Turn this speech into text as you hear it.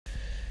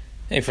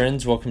Hey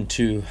friends, welcome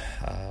to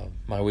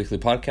my weekly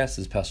podcast. This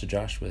is Pastor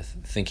Josh with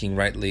Thinking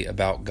Rightly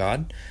About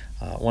God.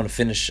 I want to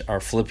finish our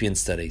Philippians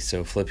study,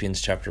 so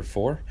Philippians chapter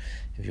 4.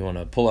 If you want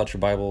to pull out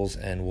your Bibles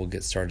and we'll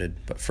get started.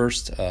 But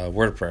first,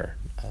 word of prayer.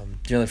 Dear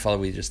Heavenly Father,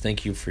 we just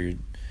thank you for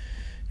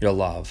your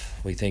love.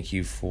 We thank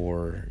you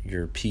for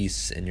your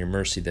peace and your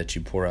mercy that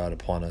you pour out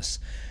upon us.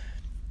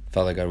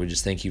 Father God, we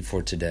just thank you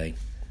for today.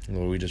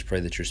 Lord, we just pray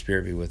that your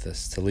Spirit be with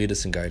us, to lead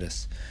us and guide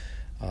us.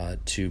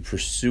 To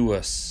pursue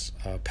us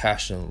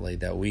passionately,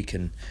 that we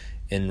can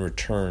in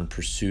return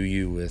pursue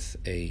you with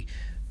a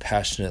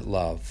passionate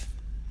love.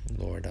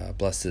 Lord,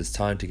 bless this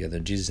time together.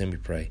 In Jesus' name we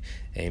pray.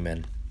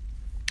 Amen.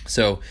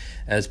 So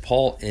as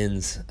Paul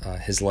ends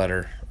his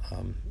letter,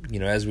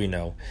 as we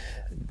know,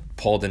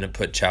 Paul didn't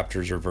put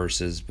chapters or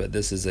verses, but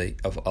this is a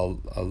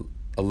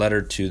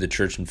letter to the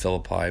church in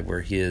Philippi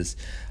where he is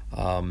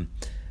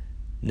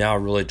now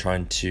really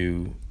trying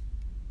to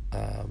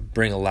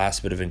bring a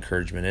last bit of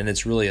encouragement, and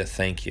it's really a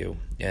thank you.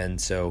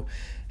 And so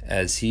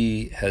as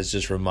he has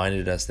just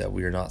reminded us that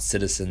we are not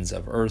citizens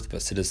of earth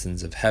but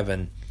citizens of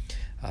heaven,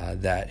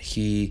 that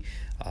he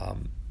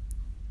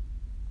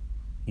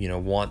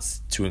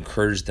wants to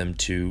encourage them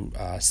to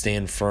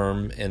stand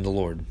firm in the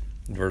Lord.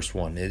 Verse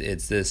 1,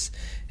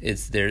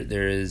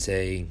 there is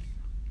a,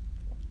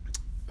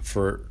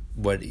 for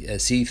what,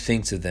 as he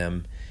thinks of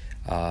them,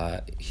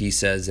 he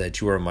says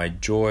that you are my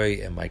joy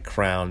and my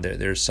crown.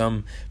 There's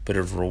some bit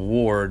of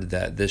reward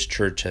that this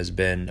church has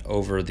been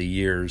over the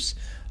years,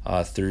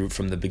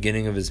 from the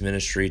beginning of his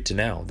ministry to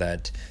now,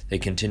 that they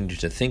continue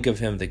to think of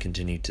him, they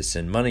continue to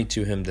send money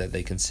to him, that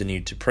they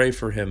continue to pray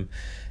for him,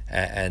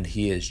 and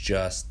he is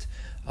just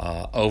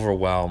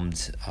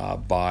overwhelmed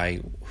by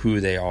who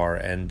they are.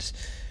 And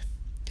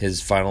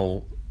his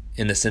final,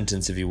 in a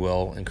sentence, if you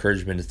will,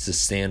 encouragement is to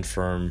stand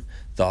firm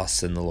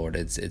thus in the Lord.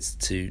 It's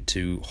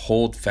to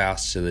hold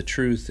fast to the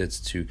truth. It's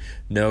to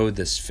know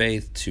this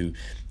faith, to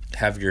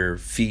have your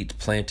feet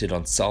planted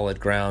on solid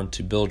ground,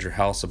 to build your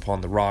house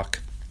upon the rock.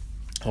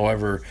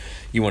 However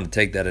you want to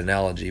take that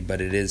analogy, but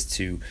it is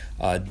to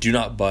do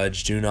not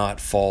budge, do not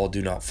fall,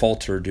 do not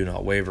falter, do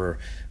not waver,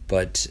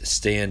 but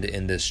stand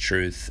in this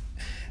truth.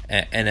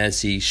 And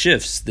as he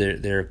shifts,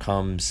 there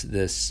comes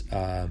this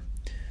I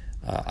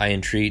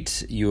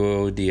entreat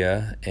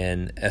Euodia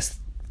and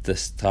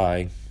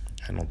Esthystai.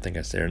 I don't think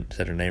I said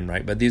her name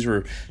right, but these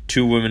were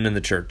two women in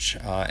the church,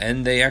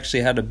 and they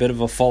actually had a bit of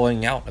a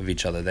falling out of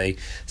each other. They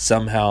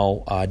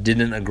somehow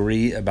didn't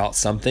agree about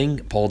something.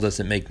 Paul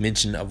doesn't make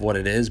mention of what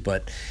it is,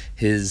 but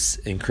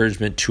his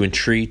encouragement to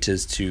entreat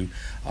is to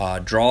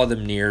draw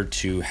them near,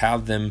 to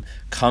have them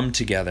come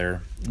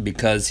together,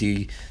 because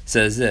he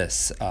says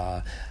this,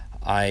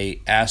 I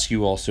ask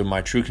you also,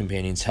 my true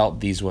companions, help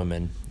these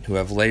women who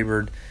have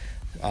labored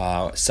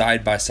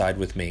side by side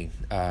with me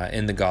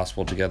in the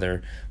gospel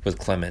together with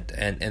Clement.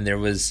 And there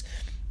was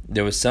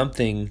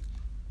something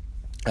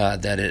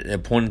that at a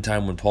point in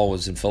time when Paul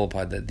was in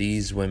Philippi, that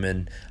these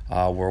women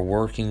were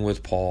working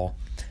with Paul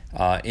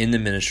in the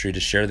ministry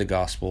to share the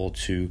gospel,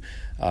 to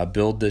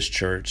build this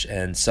church,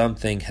 and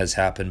something has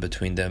happened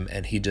between them,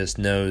 and he just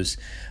knows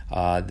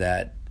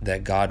that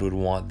God would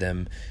want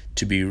them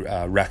to be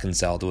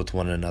reconciled with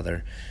one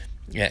another.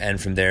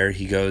 And from there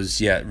he goes,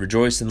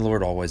 rejoice in the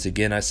Lord always.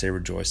 Again, I say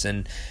rejoice.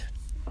 And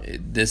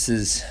this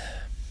is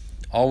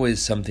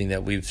always something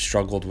that we've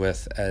struggled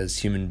with as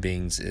human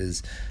beings,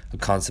 is a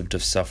concept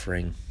of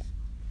suffering.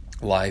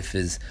 Life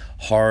is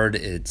hard.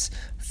 It's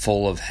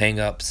full of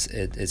hang-ups.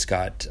 It's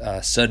got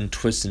sudden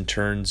twists and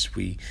turns.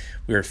 We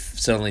are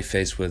suddenly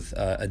faced with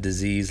a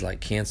disease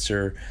like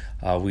cancer,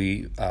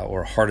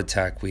 or a heart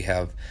attack. We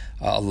have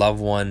a loved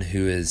one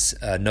who is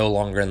no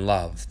longer in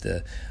love.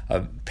 The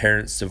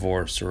parents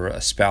divorce, or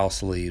a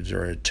spouse leaves,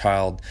 or a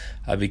child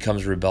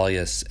becomes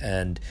rebellious.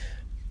 And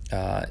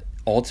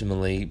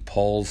ultimately,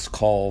 Paul's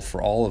call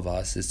for all of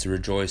us is to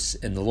rejoice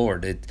in the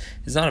Lord.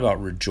 It's not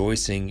about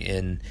rejoicing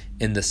in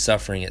the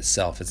suffering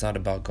itself. It's not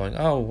about going,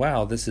 oh,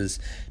 wow, this is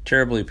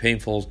terribly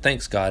painful,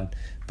 thanks God.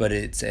 But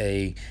it's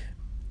a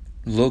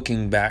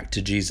looking back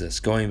to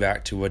Jesus, going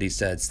back to what he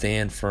said,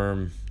 stand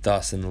firm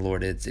thus in the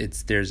Lord.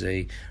 There's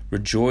a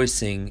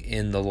rejoicing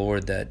in the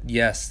Lord that,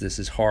 yes, this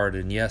is hard,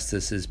 and yes,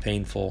 this is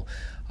painful,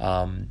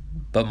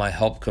 but my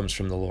help comes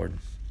from the Lord.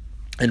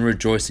 And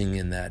rejoicing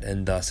in that,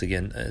 and thus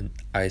again,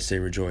 I say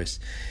rejoice.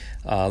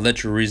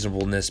 Let your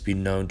reasonableness be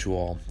known to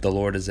all. The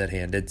Lord is at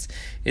hand.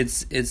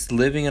 It's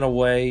living in a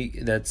way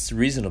that's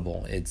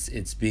reasonable.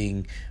 It's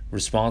being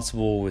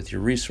responsible with your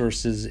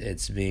resources.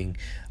 It's being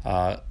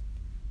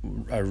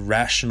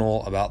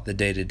rational about the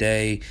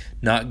day-to-day,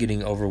 not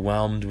getting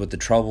overwhelmed with the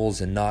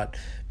troubles, and not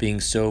being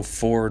so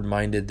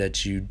forward-minded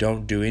that you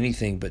don't do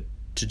anything, but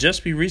to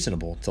just be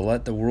reasonable, to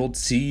let the world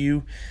see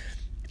you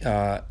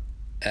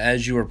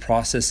as you are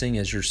processing,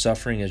 as you're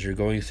suffering, as you're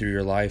going through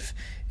your life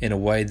in a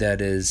way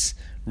that is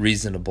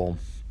reasonable.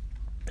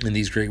 And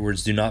these great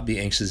words, do not be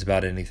anxious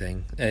about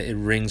anything. It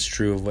rings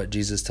true of what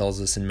Jesus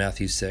tells us in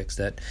Matthew 6,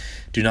 that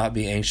do not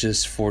be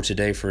anxious for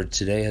today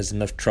has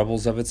enough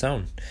troubles of its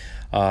own.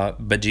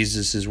 But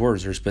Jesus'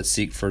 words are, but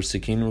seek first the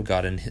kingdom of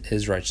God and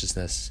his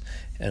righteousness,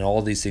 and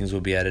all these things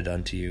will be added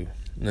unto you.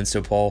 And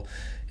so Paul,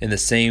 in the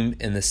same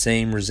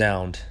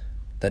resound,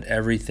 that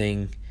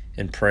everything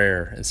in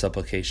prayer and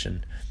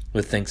supplication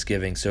with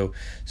thanksgiving. So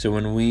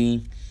when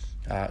we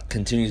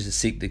continue to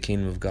seek the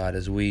kingdom of God,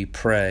 as we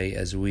pray,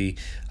 as we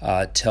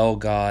tell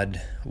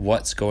God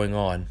what's going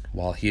on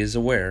while He is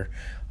aware,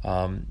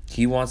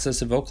 He wants us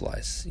to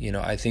vocalize.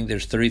 I think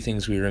there's 3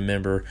 things we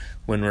remember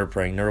when we're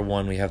praying. Number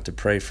 1, we have to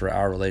pray for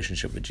our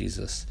relationship with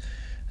Jesus.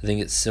 I think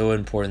it's so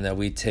important that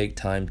we take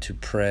time to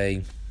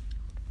pray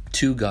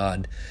to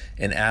God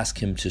and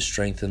ask Him to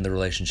strengthen the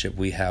relationship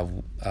we have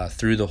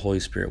through the Holy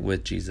Spirit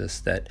with Jesus,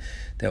 that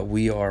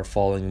we are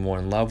falling more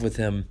in love with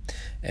Him,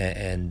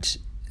 and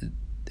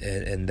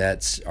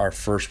that's our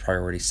first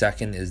priority.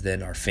 Second is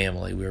then our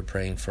family. We were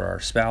praying for our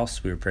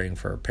spouse, we were praying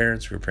for our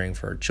parents, we were praying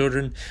for our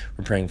children,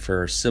 we're praying for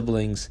our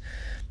siblings,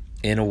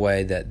 in a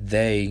way that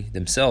they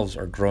themselves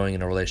are growing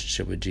in a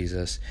relationship with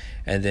Jesus.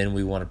 And then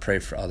we want to pray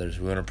for others.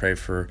 We want to pray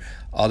for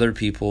other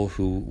people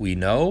who we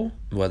know,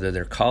 whether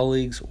they're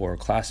colleagues or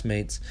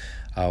classmates,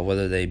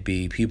 whether they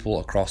be people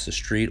across the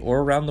street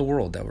or around the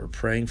world, that we're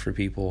praying for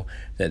people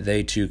that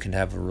they too can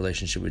have a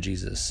relationship with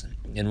Jesus.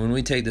 And when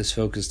we take this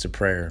focus to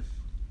prayer,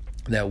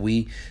 that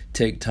we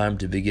take time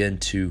to begin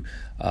to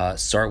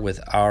start with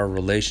our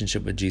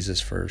relationship with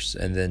Jesus first,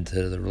 and then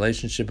to the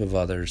relationship of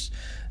others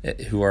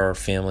who are our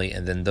family,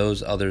 and then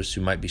those others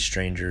who might be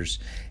strangers.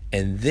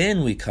 And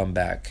then we come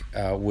back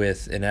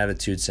with an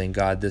attitude saying,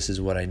 God, this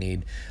is what I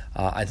need.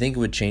 I think it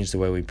would change the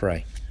way we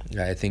pray.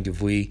 I think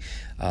if we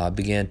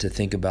began to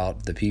think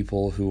about the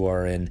people who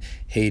are in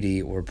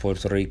Haiti or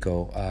Puerto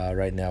Rico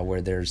right now,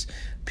 where there's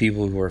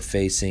people who are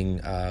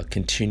facing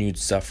continued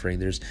suffering.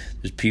 There's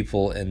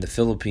people in the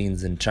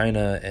Philippines and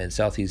China and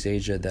Southeast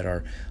Asia that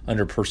are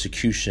under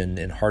persecution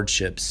and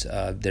hardships.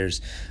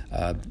 There's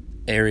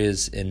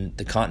areas in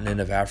the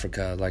continent of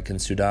Africa, like in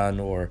Sudan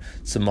or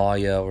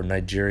Somalia or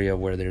Nigeria,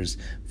 where there's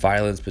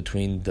violence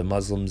between the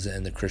Muslims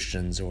and the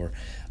Christians, or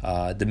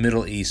the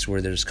Middle East,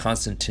 where there's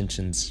constant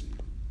tensions.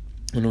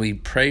 When we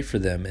pray for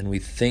them and we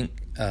think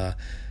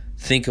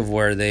of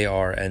where they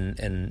are,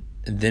 and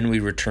then we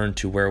return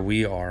to where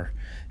we are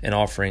and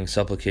offering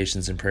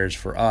supplications and prayers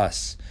for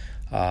us,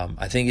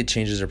 I think it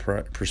changes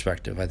our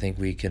perspective. I think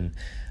we can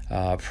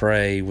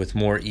pray with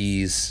more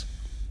ease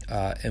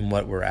in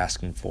what we're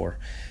asking for.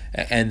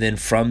 And then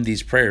from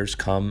these prayers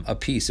come a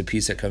peace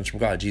that comes from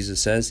God.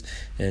 Jesus says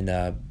in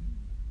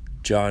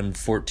John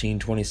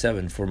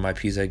 14:27, "For my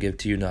peace I give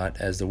to you, not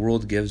as the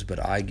world gives,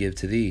 but I give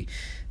to thee."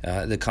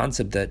 The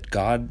concept that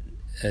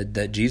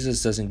that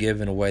Jesus doesn't give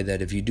in a way that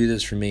if you do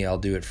this for me, I'll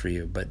do it for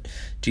you. But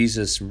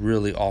Jesus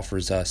really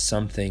offers us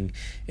something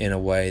in a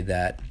way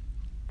that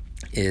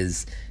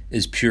is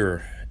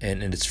pure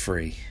and it's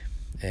free.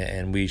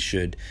 And we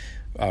should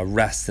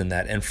rest in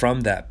that. And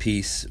from that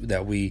peace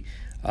that we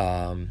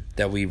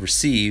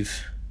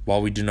receive,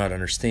 while we do not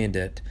understand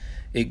it,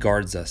 it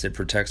guards us. It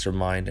protects our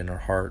mind and our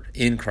heart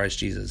in Christ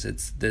Jesus.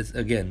 This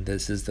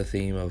is the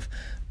theme of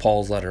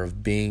Paul's letter,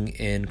 of being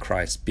in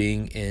Christ,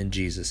 being in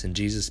Jesus, and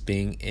Jesus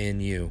being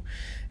in you.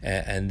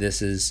 And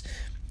this is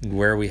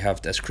where we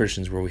have to, as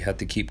Christians, where we have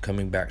to keep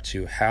coming back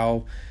to,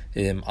 how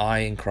am I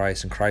in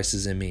Christ and Christ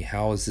is in me?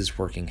 How is this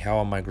working? How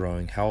am I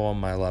growing? How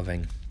am I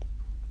loving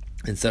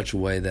in such a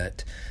way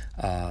that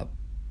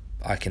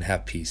I can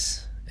have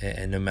peace?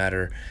 And no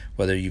matter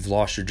whether you've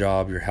lost your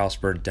job, your house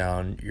burnt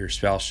down, your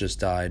spouse just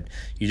died,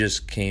 you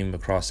just came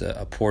across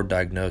a poor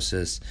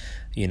diagnosis,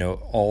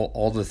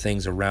 all the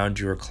things around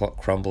you are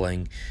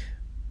crumbling,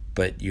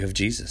 but you have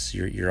Jesus.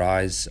 Your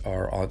eyes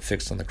are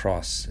fixed on the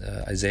cross.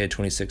 Isaiah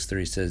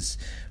 26:3 says,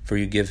 "For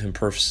you give him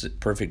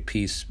perfect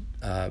peace,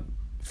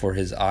 for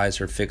his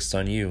eyes are fixed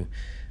on you,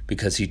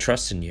 because he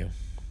trusts in you."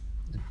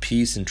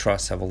 Peace and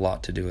trust have a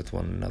lot to do with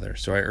one another.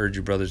 So I urge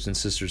you, brothers and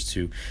sisters,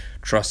 to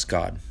trust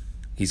God.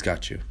 He's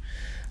got you.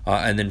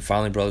 And then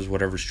finally, brothers,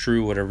 whatever is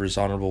true, whatever is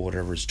honorable,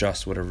 whatever is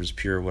just, whatever is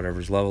pure, whatever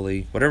is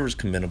lovely, whatever is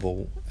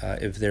commendable,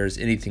 if there is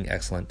anything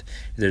excellent,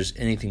 if there's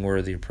anything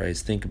worthy of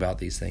praise, think about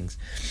these things.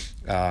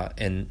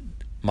 In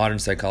modern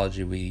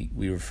psychology, we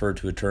refer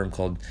to a term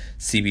called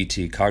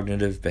CBT,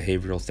 cognitive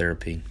behavioral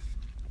therapy.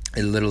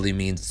 It literally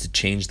means to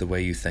change the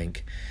way you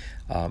think.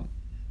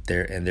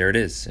 There it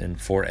is in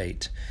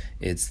 4:8.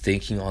 It's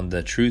thinking on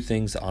the true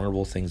things, the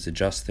honorable things, the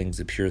just things,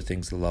 the pure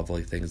things, the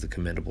lovely things, the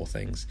commendable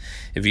things.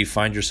 If you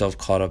find yourself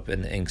caught up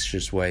in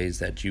anxious ways,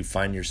 that you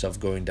find yourself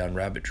going down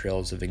rabbit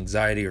trails of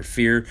anxiety or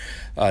fear,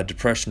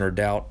 depression or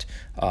doubt,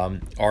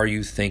 are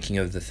you thinking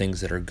of the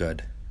things that are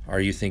good?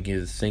 Are you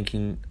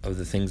thinking of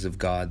the things of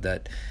God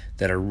that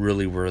are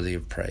really worthy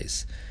of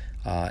praise?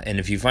 And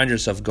if you find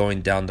yourself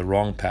going down the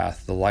wrong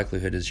path, the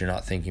likelihood is you're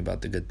not thinking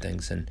about the good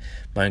things. And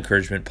my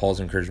encouragement, Paul's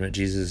encouragement,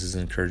 Jesus'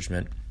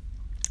 encouragement,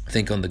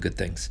 think on the good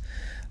things.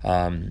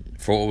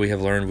 For what we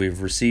have learned,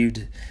 we've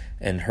received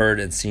and heard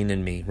and seen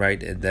in me,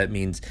 right? And that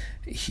means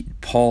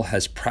Paul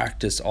has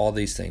practiced all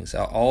these things,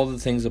 all the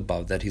things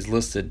above that he's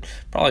listed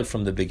probably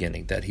from the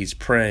beginning, that he's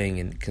praying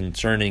and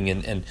concerning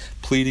and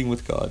pleading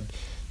with God.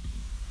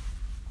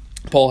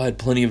 Paul had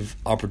plenty of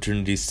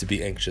opportunities to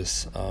be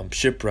anxious,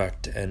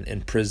 shipwrecked and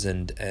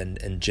imprisoned and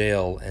in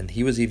jail, and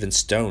he was even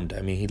stoned.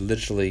 I mean, he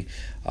literally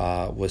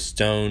was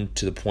stoned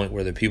to the point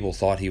where the people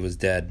thought he was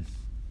dead,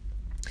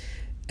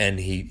 and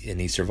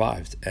he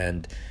survived.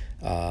 And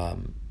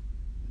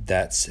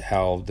that's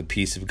how the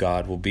peace of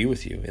God will be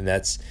with you, and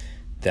that's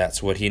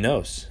what he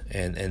knows,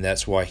 and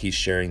that's why he's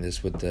sharing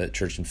this with the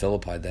church in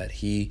Philippi, that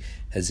he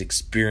has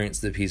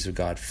experienced the peace of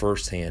God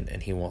firsthand,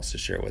 and he wants to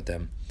share it with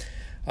them.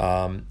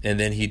 And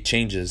then he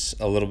changes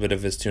a little bit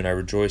of his tune. I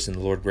rejoice in the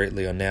Lord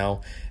greatly, and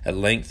now at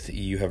length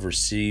you have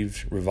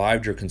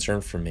revived your concern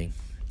for me.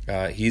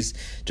 He's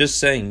just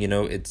saying,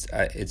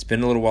 it's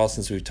been a little while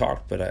since we've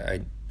talked, but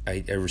I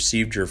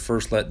received your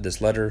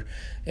this letter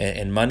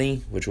and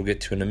money, which we'll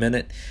get to in a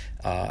minute,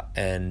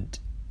 and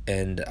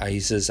he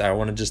says, I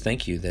want to just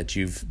thank you that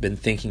you've been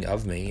thinking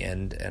of me,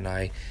 and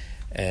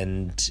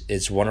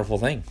it's a wonderful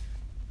thing.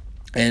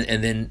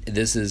 And then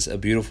this is a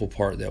beautiful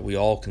part that we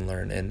all can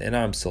learn, and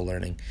I'm still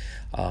learning,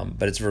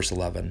 but it's verse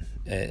 11.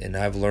 And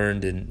I've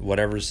learned in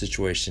whatever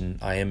situation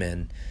I am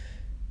in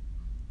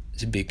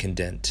to be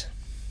content.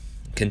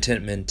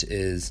 Contentment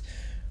is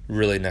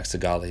really next to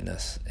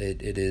godliness.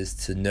 It is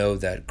to know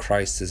that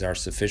Christ is our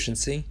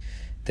sufficiency,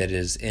 that it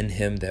is in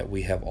him that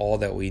we have all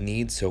that we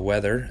need. So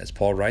whether, as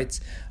Paul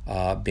writes,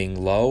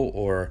 being low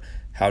or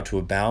how to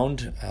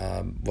abound,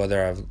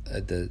 whether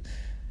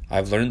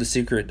I've learned the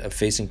secret of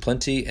facing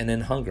plenty and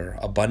in hunger,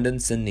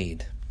 abundance and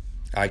need.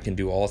 I can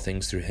do all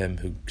things through him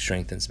who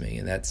strengthens me.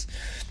 And that's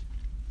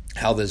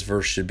how this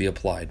verse should be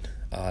applied,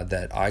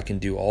 that I can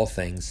do all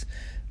things,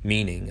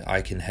 meaning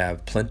I can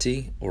have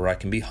plenty or I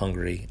can be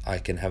hungry, I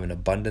can have an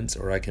abundance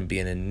or I can be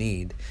in a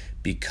need,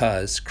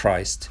 because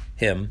Christ,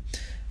 him,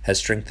 has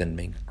strengthened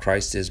me.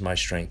 Christ is my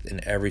strength in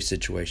every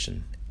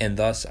situation, and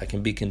thus I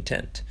can be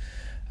content.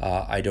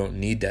 I don't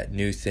need that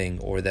new thing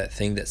or that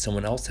thing that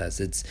someone else has.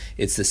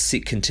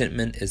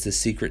 Contentment is the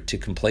secret to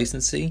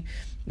complacency.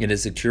 It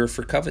is a cure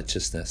for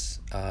covetousness.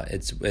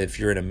 It's if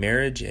you're in a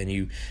marriage and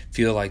you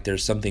feel like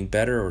there's something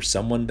better or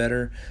someone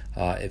better,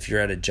 if you're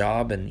at a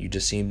job and you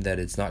just seem that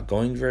it's not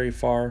going very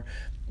far,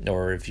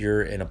 or if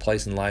you're in a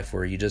place in life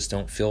where you just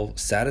don't feel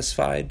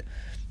satisfied,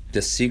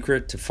 the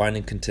secret to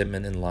finding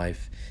contentment in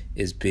life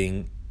is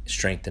being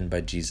strengthened by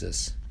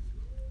Jesus.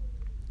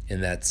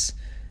 And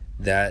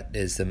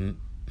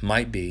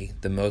might be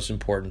the most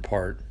important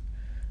part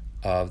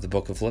of the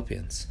book of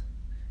Philippians,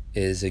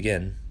 is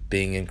again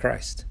being in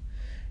Christ.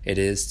 It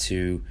is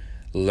to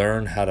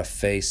learn how to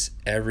face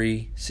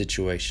every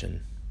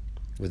situation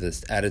with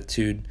this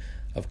attitude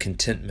of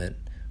contentment,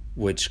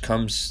 which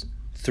comes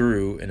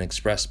through and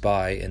expressed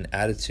by an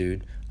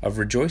attitude of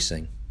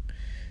rejoicing.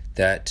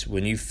 That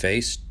when you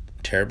face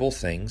terrible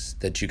things,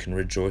 that you can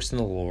rejoice in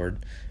the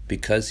Lord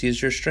because he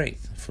is your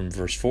strength, from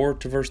verse 4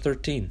 to verse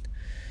 13.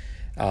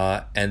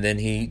 And then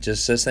he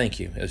just says, thank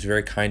you. It was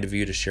very kind of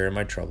you to share in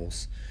my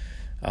troubles.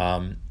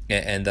 And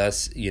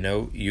thus,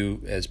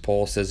 you, as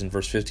Paul says in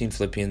verse 15,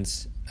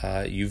 Philippians,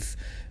 you've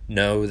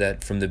know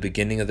that from the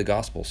beginning of the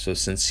gospel, so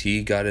since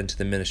he got into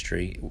the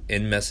ministry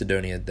in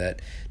Macedonia,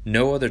 that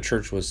no other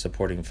church was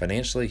supporting him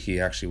financially. He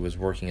actually was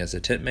working as a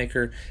tent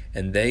maker,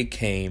 and they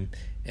came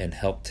and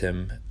helped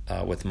him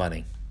with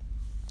money.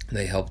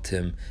 They helped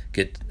him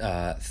get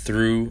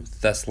through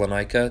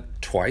Thessalonica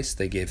twice.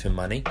 They gave him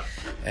money,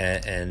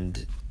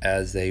 and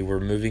as they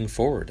were moving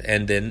forward.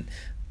 And then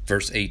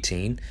verse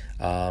 18,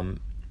 I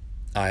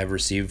have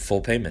received full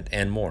payment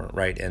and more,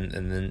 right? And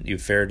then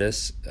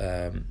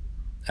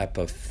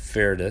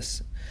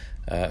Epaphroditus,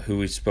 who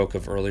we spoke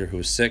of earlier, who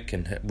was sick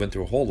and went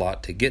through a whole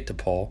lot to get to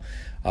Paul,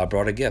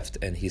 brought a gift,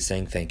 and he's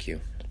saying thank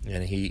you.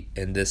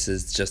 And this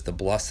is just a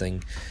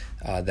blessing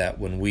that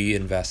when we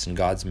invest in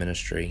God's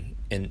ministry,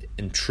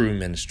 in true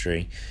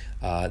ministry,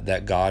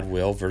 that God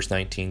will, verse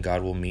 19,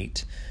 God will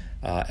meet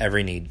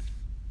every need.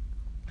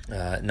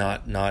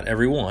 Not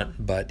every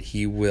want, but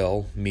he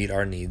will meet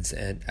our needs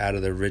and out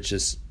of the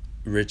riches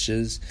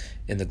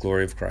in the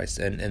glory of Christ.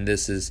 And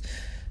this is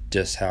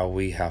just how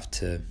we have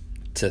to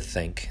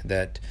think,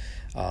 that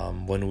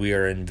when we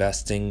are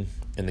investing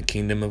in the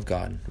kingdom of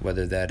God,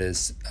 whether that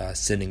is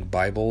sending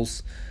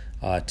Bibles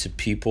to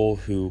people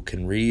who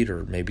can read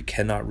or maybe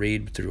cannot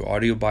read through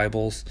audio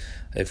Bibles,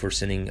 if we're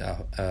sending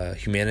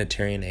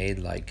humanitarian aid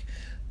like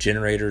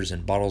generators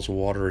and bottles of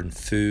water and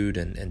food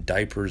and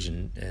diapers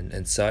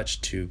and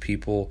such to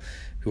people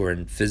who are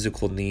in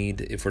physical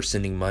need, if we're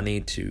sending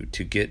money to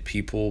get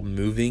people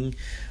moving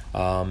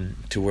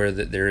to where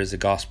there is a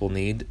gospel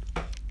need,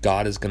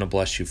 God is going to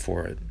bless you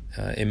for it.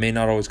 It may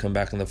not always come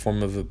back in the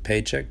form of a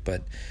paycheck,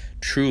 but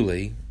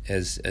truly,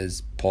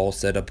 as Paul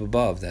said up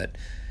above, that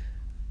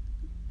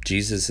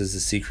Jesus is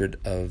the secret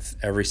of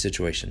every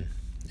situation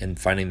and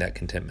finding that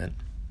contentment.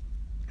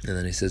 And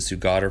then he says, to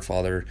God our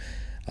Father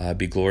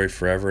be glory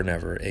forever and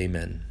ever.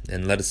 Amen.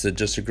 And let us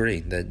just agree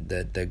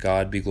that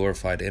God be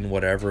glorified in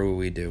whatever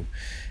we do,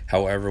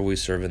 however we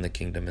serve in the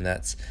kingdom. And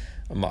that's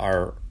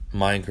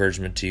my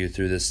encouragement to you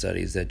through this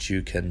study, is that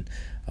you can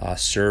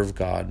serve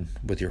God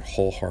with your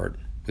whole heart,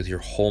 with your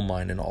whole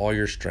mind and all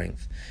your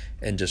strength,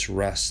 and just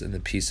rest in the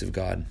peace of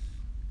God.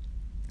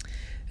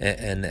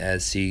 and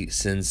as he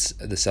sends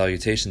the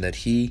salutation, that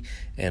he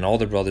and all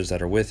the brothers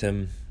that are with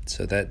him,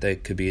 so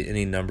that could be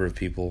any number of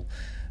people,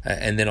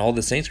 and then all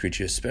the saints greet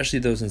you, especially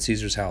those in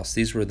Caesar's house.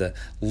 These were the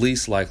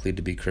least likely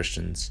to be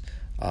Christians,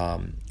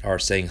 are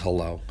saying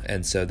hello.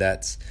 And so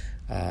that's,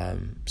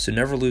 so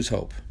never lose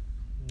hope.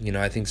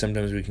 I think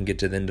sometimes we can get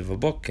to the end of a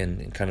book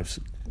and kind of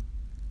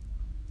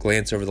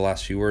glance over the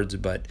last few words,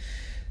 but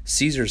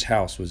Caesar's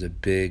house was a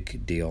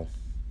big deal.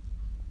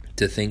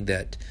 To think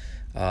that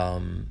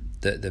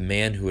the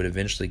man who would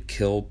eventually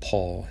kill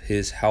Paul,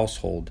 his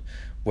household,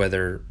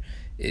 whether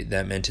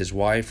that meant his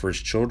wife or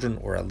his children,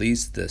 or at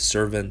least the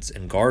servants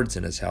and guards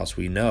in his house,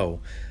 we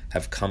know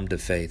have come to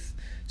faith.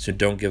 So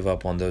don't give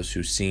up on those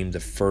who seem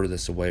the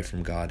furthest away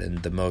from God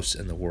and the most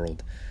in the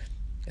world.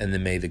 And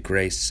then may the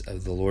grace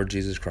of the Lord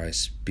Jesus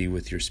Christ be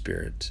with your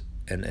spirit.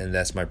 And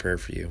that's my prayer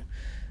for you,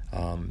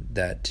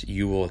 that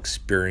you will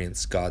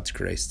experience God's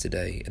grace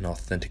today in an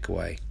authentic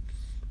way,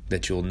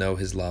 that you will know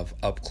his love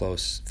up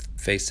close,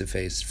 face to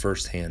face,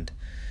 firsthand.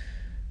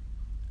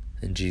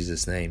 In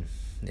Jesus' name,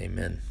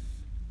 amen.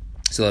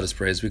 So let us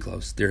pray as we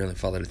close. Dear Heavenly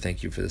Father, I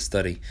thank you for this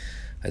study.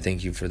 I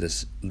thank you for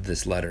this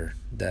letter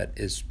that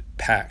is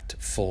packed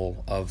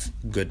full of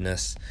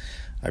goodness.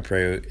 I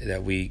pray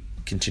that we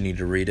continue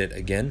to read it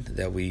again,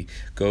 that we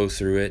go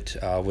through it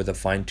with a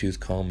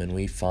fine-tooth comb, and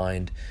we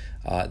find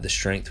the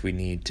strength we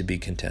need to be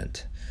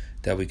content,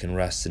 that we can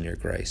rest in your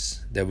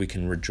grace, that we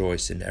can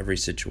rejoice in every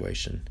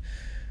situation,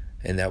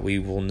 and that we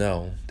will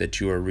know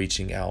that you are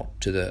reaching out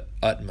to the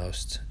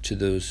utmost, to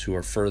those who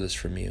are furthest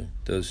from you,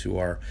 those who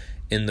are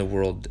in the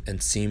world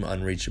and seem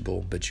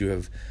unreachable, but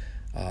you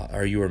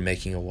are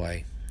making a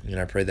way. And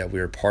I pray that we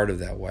are part of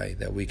that way,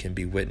 that we can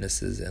be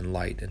witnesses and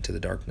light into the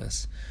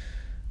darkness,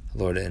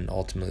 Lord, and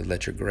ultimately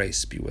let your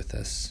grace be with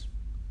us.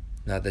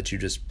 Not that you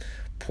just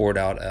poured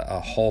out a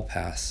hall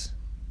pass,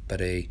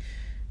 but a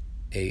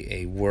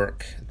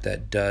work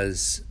that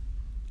does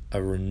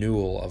a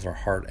renewal of our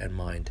heart and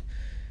mind.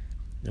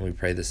 And we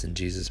pray this in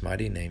Jesus'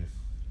 mighty name.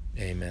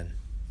 Amen.